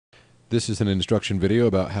This is an instruction video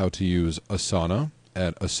about how to use Asana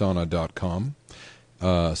at asana.com.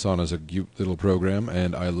 Asana is a cute little program,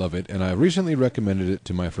 and I love it. And I recently recommended it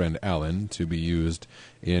to my friend Alan to be used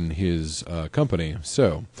in his company.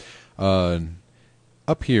 So,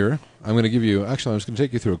 up here, I'm going to give you, actually I'm just going to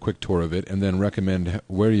take you through a quick tour of it and then recommend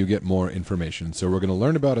where you get more information. So we're going to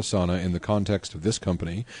learn about Asana in the context of this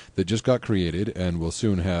company that just got created and will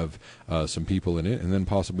soon have some people in it and then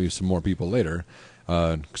possibly some more people later.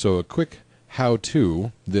 So a quick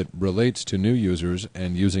how-to that relates to new users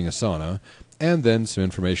and using Asana, and then some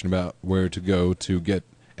information about where to go to get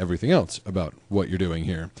everything else about what you're doing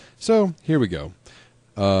here. So here we go.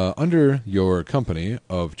 Under your company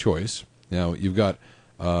of choice, now you've got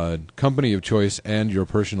company of choice and your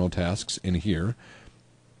personal tasks in here.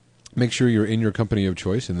 Make sure you're in your company of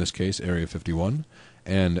choice, in this case Area 51,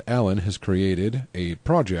 and Alan has created a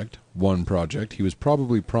project, one project. He was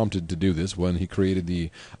probably prompted to do this when he created the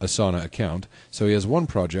Asana account, so he has one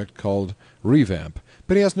project called Revamp,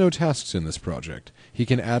 but he has no tasks in this project. He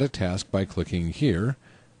can add a task by clicking here,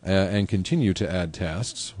 and continue to add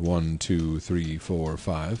tasks, 1, 2, 3, 4,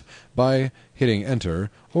 5, by hitting enter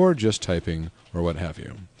or just typing or what have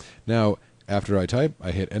you. Now, after I type,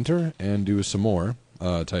 I hit enter and do some more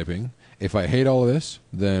typing. If I hate all of this,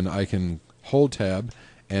 then I can hold tab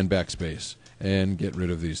and backspace and get rid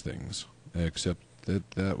of these things, except that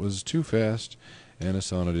that was too fast and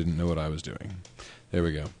Asana didn't know what I was doing. There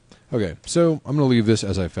we go. Okay, so I'm going to leave this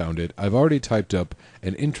as I found it. I've already typed up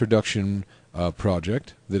an introduction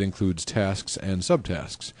project that includes tasks and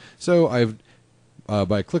subtasks. So I've,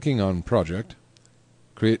 by clicking on project,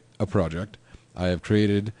 create a project, I have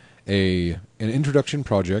created an introduction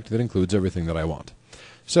project that includes everything that I want.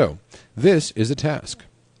 So this is a task,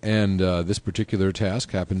 and this particular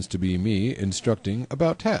task happens to be me instructing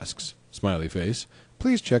about tasks. Smiley face.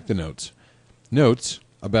 Please check the notes. Notes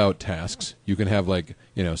about tasks. You can have, like,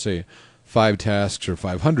 you know, say 5 tasks or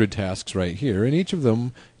 500 tasks right here, and each of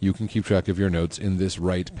them you can keep track of your notes in this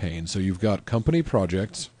right pane. So you've got company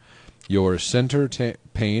projects, your center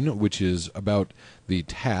pane, which is about the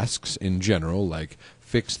tasks in general, like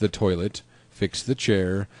fix the toilet, fix the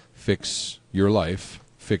chair, fix your life,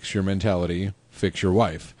 fix your mentality, fix your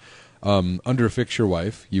wife. Under fix your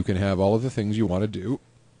wife, you can have all of the things you want to do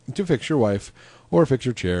to fix your wife or fix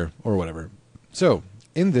your chair or whatever. So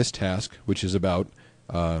in this task, which is about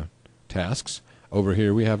tasks, over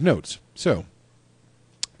here we have notes. So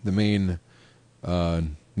the main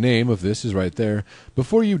name of this is right there.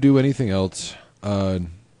 Before you do anything else,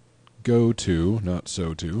 go to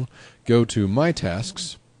My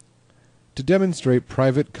Tasks to demonstrate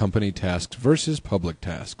private company tasks versus public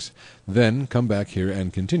tasks. Then come back here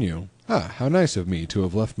and continue. How nice of me to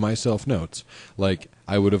have left myself notes. Like,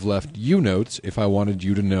 I would have left you notes if I wanted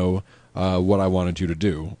you to know what I wanted you to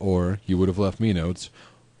do, or you would have left me notes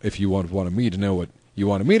if you wanted me to know what you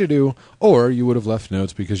wanted me to do, or you would have left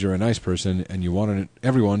notes because you're a nice person and you wanted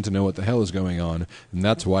everyone to know what the hell is going on, and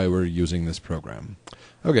that's why we're using this program.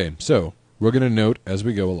 Okay, so we're going to note as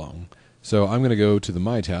we go along. So I'm going to go to the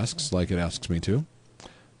My Tasks like it asks me to.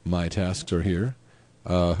 My tasks are here.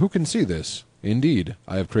 Who can see this? Indeed,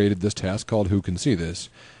 I have created this task called Who Can See This,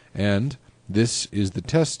 and this is the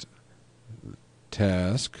test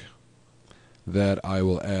task that I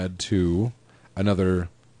will add to another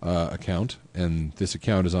account, and this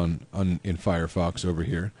account is in Firefox over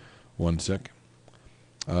here. One sec.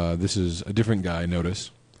 This is a different guy,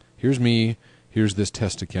 notice. Here's me, here's this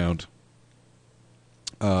test account,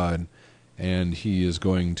 and he is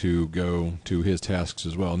going to go to his tasks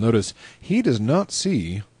as well. Notice, he does not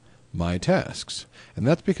see My Tasks, and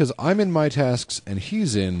that's because I'm in My Tasks and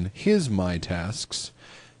he's in his My Tasks,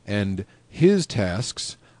 and his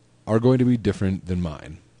tasks are going to be different than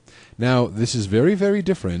mine. Now, this is very, very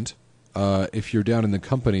different if you're down in the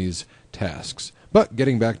company's tasks. But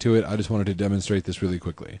getting back to it, I just wanted to demonstrate this really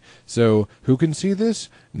quickly. So, who can see this?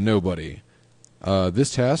 Nobody.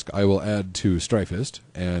 This task I will add to Strifist,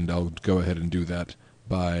 and I'll go ahead and do that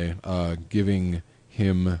by giving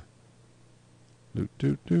him...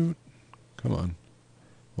 Come on.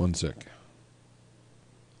 One sec.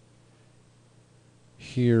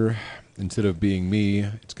 Here, instead of being me,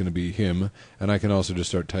 it's going to be him, and I can also just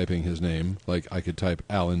start typing his name. Like, I could type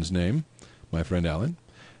Alan's name, my friend Alan,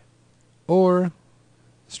 or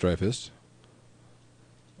Strifist,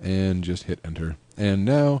 and just hit enter. And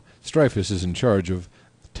now Strifist is in charge of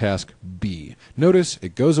task B. Notice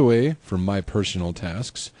it goes away from my personal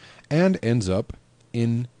tasks and ends up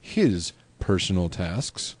in his personal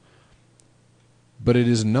tasks, but it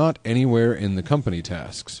is not anywhere in the company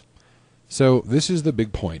tasks. So this is the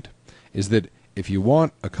big point, is that if you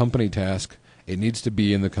want a company task it needs to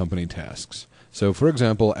be in the company tasks. So, for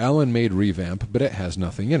example, Alan made revamp, but it has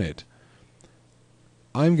nothing in it.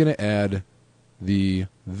 I'm going to add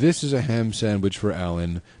this is a ham sandwich for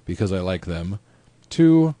Alan because I like them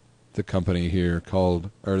to the company here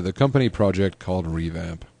the company project called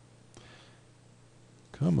revamp.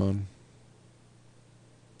 Come on.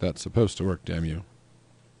 That's supposed to work, damn you.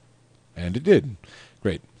 And it did.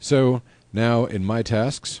 Great. So now in my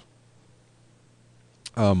tasks,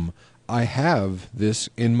 I have this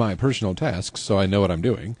in my personal tasks, so I know what I'm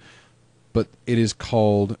doing. But it is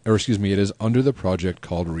it is under the project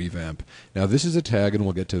called revamp. Now this is a tag, and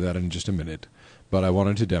we'll get to that in just a minute, but I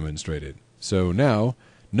wanted to demonstrate it. So now,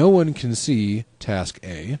 no one can see task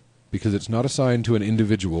A, because it's not assigned to an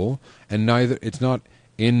individual, and it's not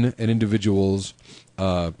in an individual's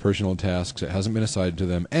personal tasks. It hasn't been assigned to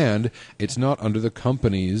them, and it's not under the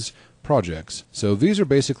company's projects. So these are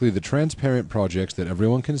basically the transparent projects that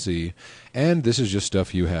everyone can see, and this is just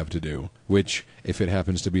stuff you have to do, which, if it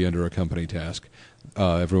happens to be under a company task,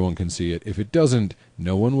 everyone can see it. If it doesn't,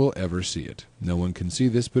 no one will ever see it. No one can see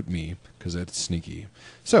this but me, because that's sneaky.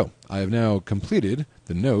 So, I have now completed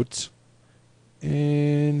the notes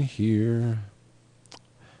in here,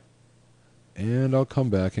 and I'll come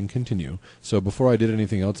back and continue. So before I did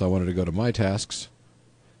anything else, I wanted to go to my tasks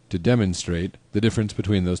to demonstrate the difference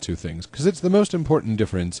between those two things, because it's the most important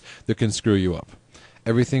difference that can screw you up.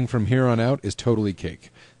 Everything from here on out is totally cake.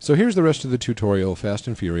 So here's the rest of the tutorial, fast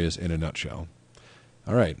and furious, in a nutshell.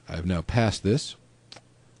 Alright, I've now passed this.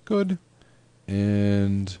 Good.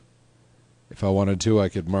 And if I wanted to, I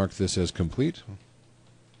could mark this as complete,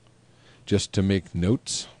 just to make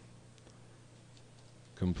notes.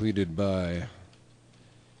 Completed by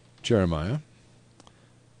Jeremiah.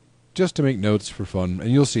 Just to make notes for fun,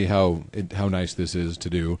 and you'll see how nice this is to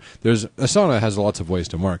do. Asana has lots of ways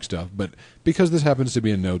to mark stuff, but because this happens to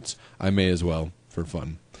be in notes, I may as well for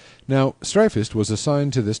fun. Now, Strifist was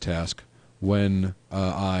assigned to this task when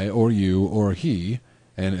I or you or he,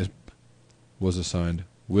 and it was assigned,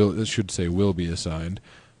 it should say will be assigned.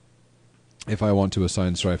 If I want to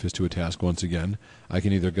assign Strifist to a task once again, I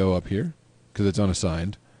can either go up here, because it's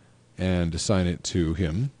unassigned, and assign it to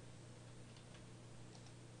him.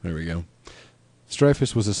 There we go.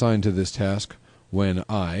 Strifist was assigned to this task when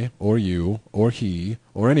I, or you, or he,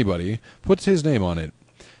 or anybody puts his name on it.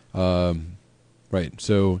 Right,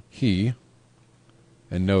 so he,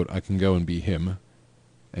 and note I can go and be him,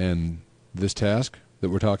 and this task that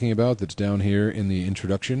we're talking about that's down here in the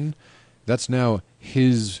introduction, that's now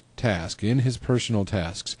his task, in his personal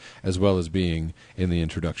tasks, as well as being in the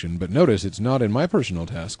introduction. But notice it's not in my personal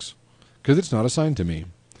tasks, because it's not assigned to me.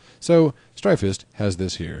 So, Strifist has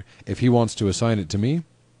this here. If he wants to assign it to me,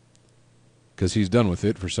 because he's done with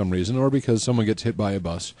it for some reason, or because someone gets hit by a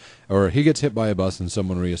bus, or he gets hit by a bus and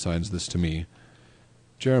someone reassigns this to me,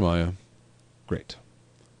 Jeremiah, great.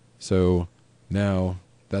 So, now,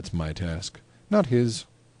 that's my task, not his,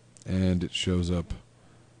 and it shows up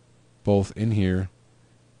both in here,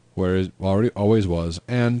 where it always was,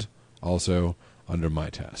 and also under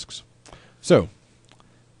my tasks. So,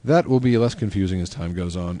 that will be less confusing as time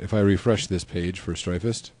goes on. If I refresh this page for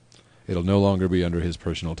Strifist, it'll no longer be under his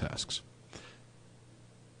personal tasks.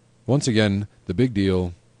 Once again, the big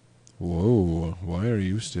deal. Whoa, why are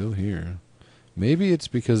you still here? Maybe it's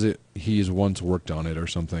because he's once worked on it or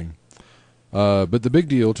something. But the big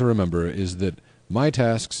deal to remember is that my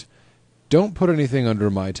tasks, don't put anything under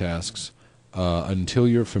my tasks until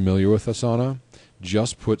you're familiar with Asana.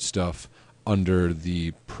 Just put stuff under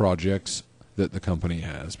the projects that the company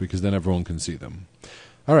has, because then everyone can see them.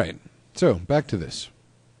 Alright, so back to this.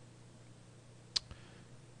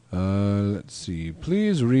 Let's see.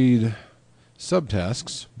 Please read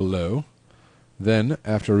subtasks below. Then,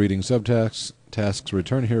 after reading subtasks,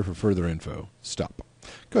 return here for further info. Stop.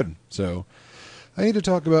 Good. So, I need to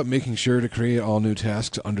talk about making sure to create all new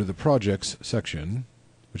tasks under the projects section,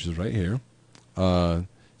 which is right here.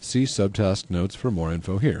 See subtask notes for more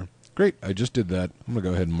info here. Great, I just did that. I'm going to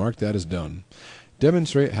go ahead and mark that as done.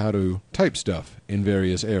 Demonstrate how to type stuff in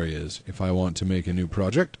various areas. If I want to make a new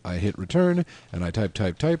project, I hit return, and I type,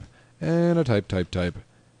 and I type,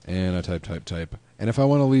 and I type. And if I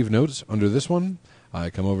want to leave notes under this one, I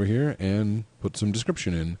come over here and put some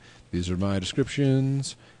description in. These are my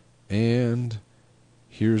descriptions, and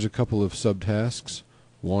here's a couple of subtasks,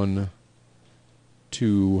 1,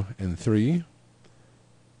 2, and 3.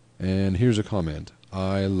 And here's a comment.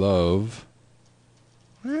 I love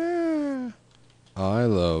my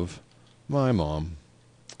mom.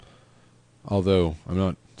 Although,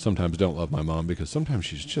 sometimes don't love my mom, because sometimes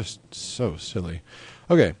she's just so silly.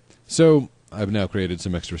 Okay, so I've now created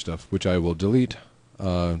some extra stuff, which I will delete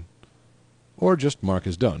or just mark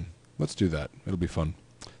as done. Let's do that. It'll be fun.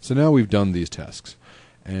 So now we've done these tasks.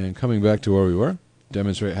 And coming back to where we were,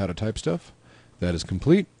 demonstrate how to type stuff. That is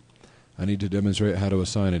complete. I need to demonstrate how to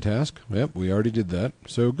assign a task. Yep, we already did that.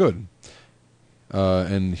 So good.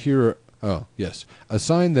 And here, oh, yes.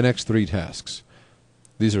 Assign the next 3 tasks.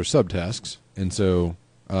 These are subtasks, and so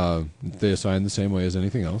they assign the same way as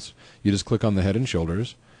anything else. You just click on the head and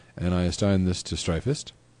shoulders, and I assign this to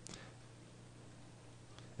Strifist.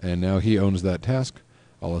 And now he owns that task.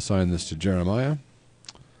 I'll assign this to Jeremiah.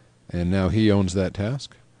 And now he owns that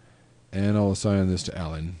task. And I'll assign this to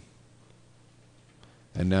Alan.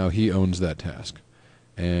 And now he owns that task.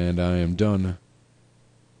 And I am done.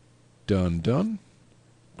 Done.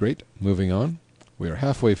 Great. Moving on. We are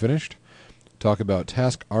halfway finished. Talk about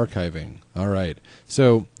task archiving. All right.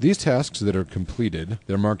 So these tasks that are completed,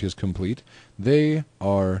 they're marked as complete. They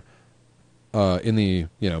are in the,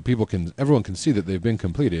 everyone can see that they've been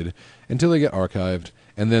completed until they get archived,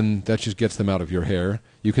 and then that just gets them out of your hair.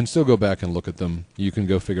 You can still go back and look at them. You can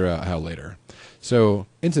go figure out how later. So,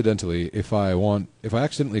 incidentally, if I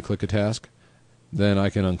accidentally click a task, then I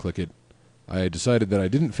can unclick it. I decided that I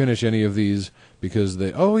didn't finish any of these because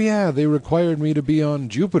they required me to be on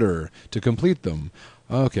Jupiter to complete them.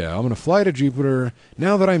 Okay, I'm going to fly to Jupiter.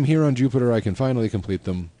 Now that I'm here on Jupiter, I can finally complete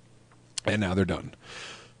them. And now they're done.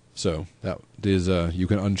 So that is, you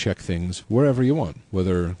can uncheck things wherever you want.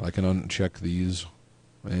 Whether I can uncheck these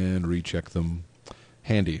and recheck them.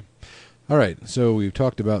 Handy. All right, so we've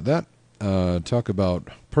talked about that. Talk about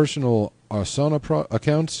personal Asana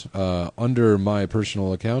accounts. Under my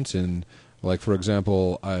personal accounts, for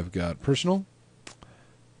example, I've got personal.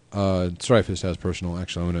 Strifist has personal.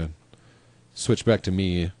 Actually, I'm going to switch back to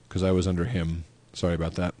me because I was under him. Sorry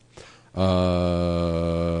about that.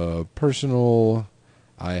 Personal.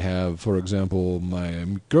 I have, for example, my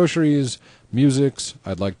groceries, musics.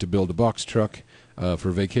 I'd like to build a box truck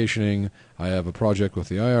for vacationing. I have a project with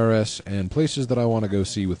the IRS and places that I want to go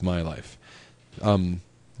see with my life.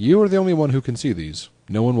 You are the only one who can see these.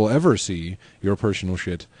 No one will ever see your personal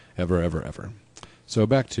shit ever, ever, ever. So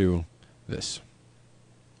back to this.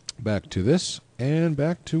 Back to this, and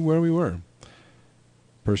back to where we were.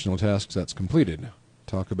 Personal tasks, that's completed.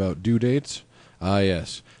 Talk about due dates.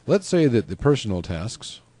 Yes. Let's say that the personal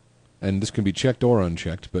tasks, and this can be checked or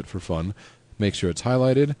unchecked, but for fun, make sure it's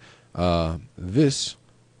highlighted. This,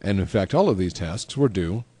 and in fact all of these tasks were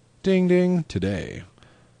due, ding ding, today.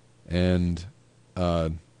 And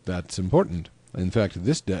that's important. In fact,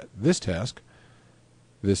 this task,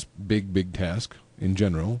 this big task in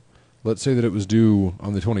general, let's say that it was due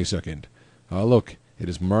on the 22nd. Look, it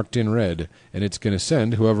is marked in red, and it's going to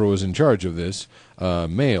send whoever was in charge of this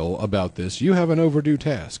mail about this. You have an overdue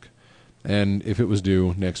task. And if it was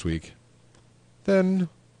due next week, then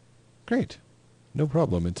great. No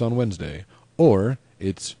problem. It's on Wednesday. Or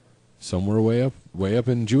it's somewhere way up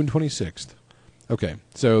in June 26th. Okay,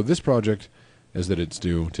 so this project is that it's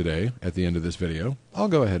due today at the end of this video. I'll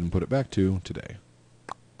go ahead and put it back to today.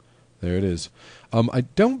 There it is. I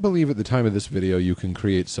don't believe at the time of this video you can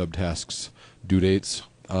create subtasks due dates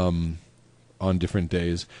on different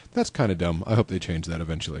days. That's kind of dumb. I hope they change that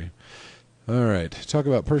eventually. All right. Talk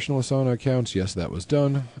about personal Asana accounts. Yes, that was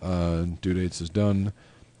done. Due dates is done.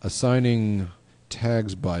 Assigning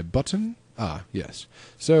tags by button. Yes.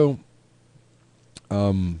 So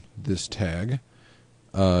this tag.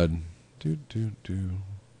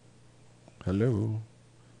 Hello.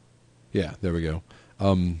 Yeah, there we go.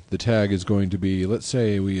 The tag is going to be, let's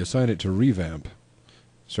say we assign it to revamp.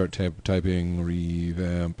 Start typing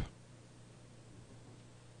revamp.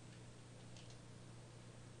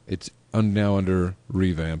 It's now under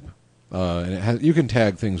revamp. And you can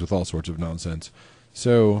tag things with all sorts of nonsense.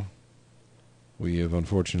 So we have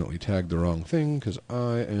unfortunately tagged the wrong thing because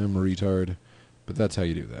I am a retard. But that's how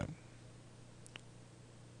you do that.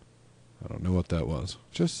 I don't know what that was.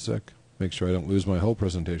 Just a sec. Make sure I don't lose my whole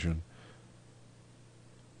presentation.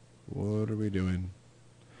 What are we doing?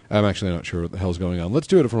 I'm actually not sure what the hell's going on. Let's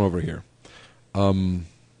do it from over here.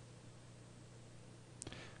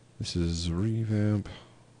 This is revamp.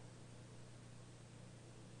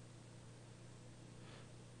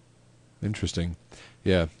 Interesting.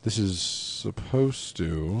 Yeah, this is supposed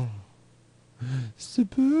to...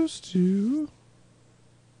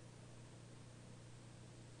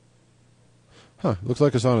 Looks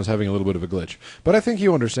like Asana's having a little bit of a glitch. But I think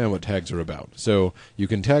you understand what tags are about. So you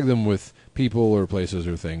can tag them with people or places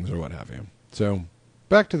or things or what have you. So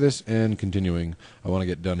back to this and continuing. I want to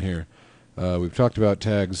get done here. We've talked about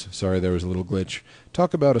tags. Sorry, there was a little glitch.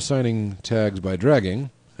 Talk about assigning tags by dragging.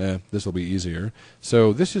 This will be easier.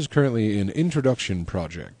 So this is currently an introduction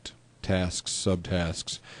project. Tasks,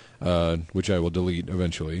 subtasks. which I will delete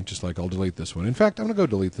eventually, just like I'll delete this one. In fact, I'm going to go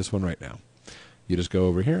delete this one right now. You just go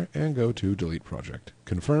over here and go to delete project.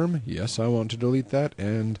 Confirm, yes, I want to delete that,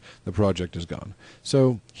 and the project is gone.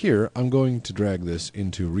 So here, I'm going to drag this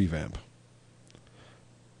into revamp.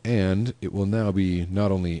 And it will now be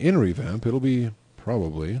not only in revamp, it'll be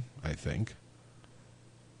probably, I think,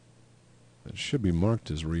 it should be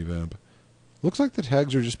marked as revamp. Looks like the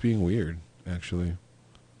tags are just being weird, actually.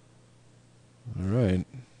 Alright.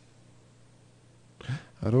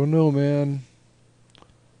 I don't know, man.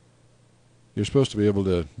 You're supposed to be able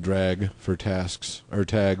to drag for tasks, or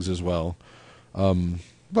tags as well.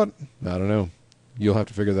 But, I don't know. You'll have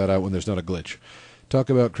to figure that out when there's not a glitch. Talk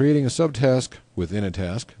about creating a subtask within a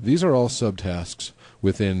task. These are all subtasks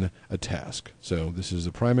within a task. So this is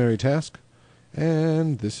a primary task,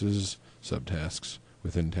 and this is subtasks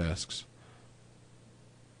within tasks.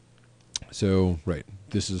 So, right,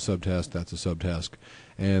 this is a subtask, that's a subtask,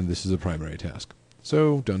 and this is a primary task.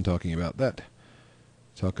 So, done talking about that.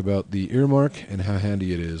 Talk about the earmark and how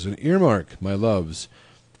handy it is. An earmark, my loves,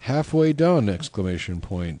 halfway done, exclamation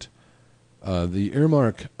point. The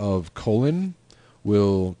earmark of colon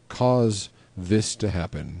will cause this to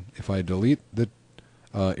happen. If I delete the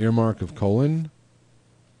earmark of colon,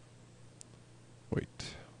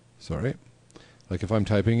 like if I'm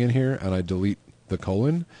typing in here and I delete the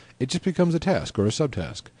colon, it just becomes a task or a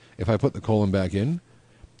subtask. If I put the colon back in,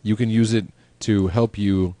 you can use it to help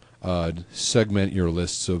you segment your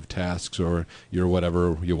lists of tasks or your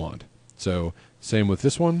whatever you want. So same with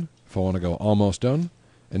this one. If I want to go almost done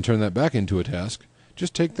and turn that back into a task,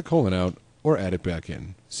 just take the colon out or add it back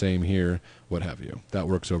in. Same here, what have you. That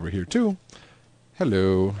works over here too.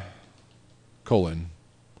 Hello, colon.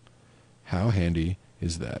 How handy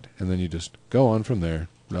is that? And then you just go on from there.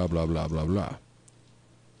 Blah, blah, blah, blah, blah.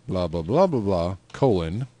 Blah, blah, blah, blah, blah,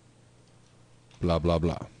 colon, blah, blah,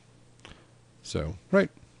 blah. So, right.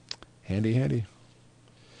 Handy, handy.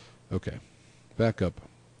 Okay. Back up.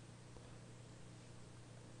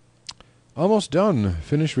 Almost done.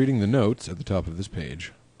 Finish reading the notes at the top of this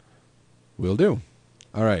page. Will do.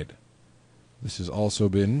 All right. This has also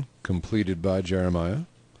been completed by Jeremiah.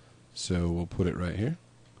 So we'll put it right here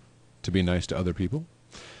to be nice to other people.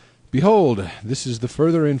 Behold, this is the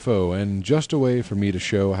further info, and just a way for me to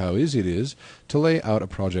show how easy it is to lay out a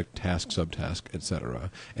project, task, subtask, etc.,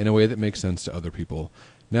 in a way that makes sense to other people.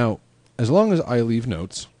 Now, as long as I leave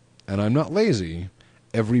notes, and I'm not lazy,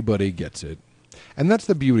 everybody gets it. And that's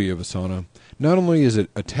the beauty of Asana. Not only is it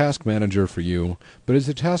a task manager for you, but it's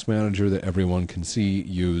a task manager that everyone can see,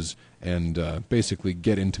 use, and basically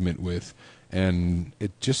get intimate with, and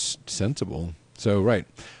it's just sensible. So, right.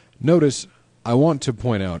 Notice, I want to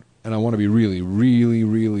point out, and I want to be really, really,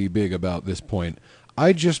 really big about this point,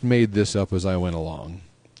 I just made this up as I went along.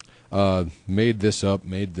 Made this up,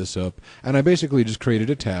 and I basically just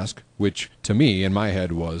created a task, which, to me, in my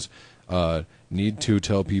head, was, need to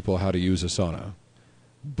tell people how to use Asana.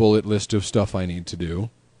 Bullet list of stuff I need to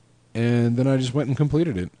do, and then I just went and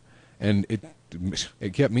completed it. And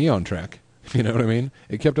it kept me on track, you know what I mean?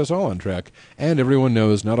 It kept us all on track, and everyone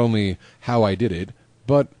knows not only how I did it,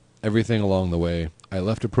 but everything along the way. I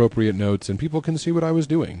left appropriate notes, and people can see what I was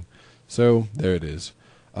doing. So, there it is.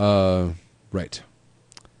 Right.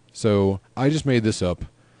 So, I just made this up,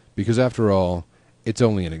 because after all, it's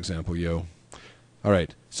only an example, yo.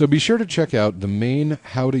 Alright, so be sure to check out the main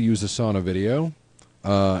How to Use Asana video,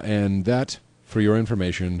 and that, for your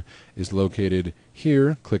information, is located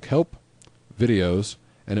here. Click Help, Videos,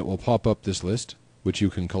 and it will pop up this list, which you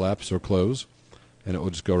can collapse or close, and it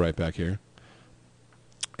will just go right back here.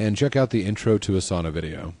 And check out the Intro to Asana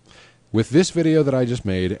video. With this video that I just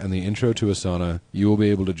made and the Intro to Asana, you will be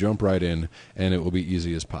able to jump right in, and it will be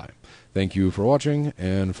easy as pie. Thank you for watching,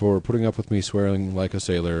 and for putting up with me swearing like a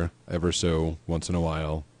sailor ever so once in a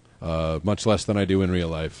while. Much less than I do in real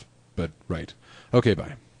life, but right. Okay,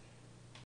 bye.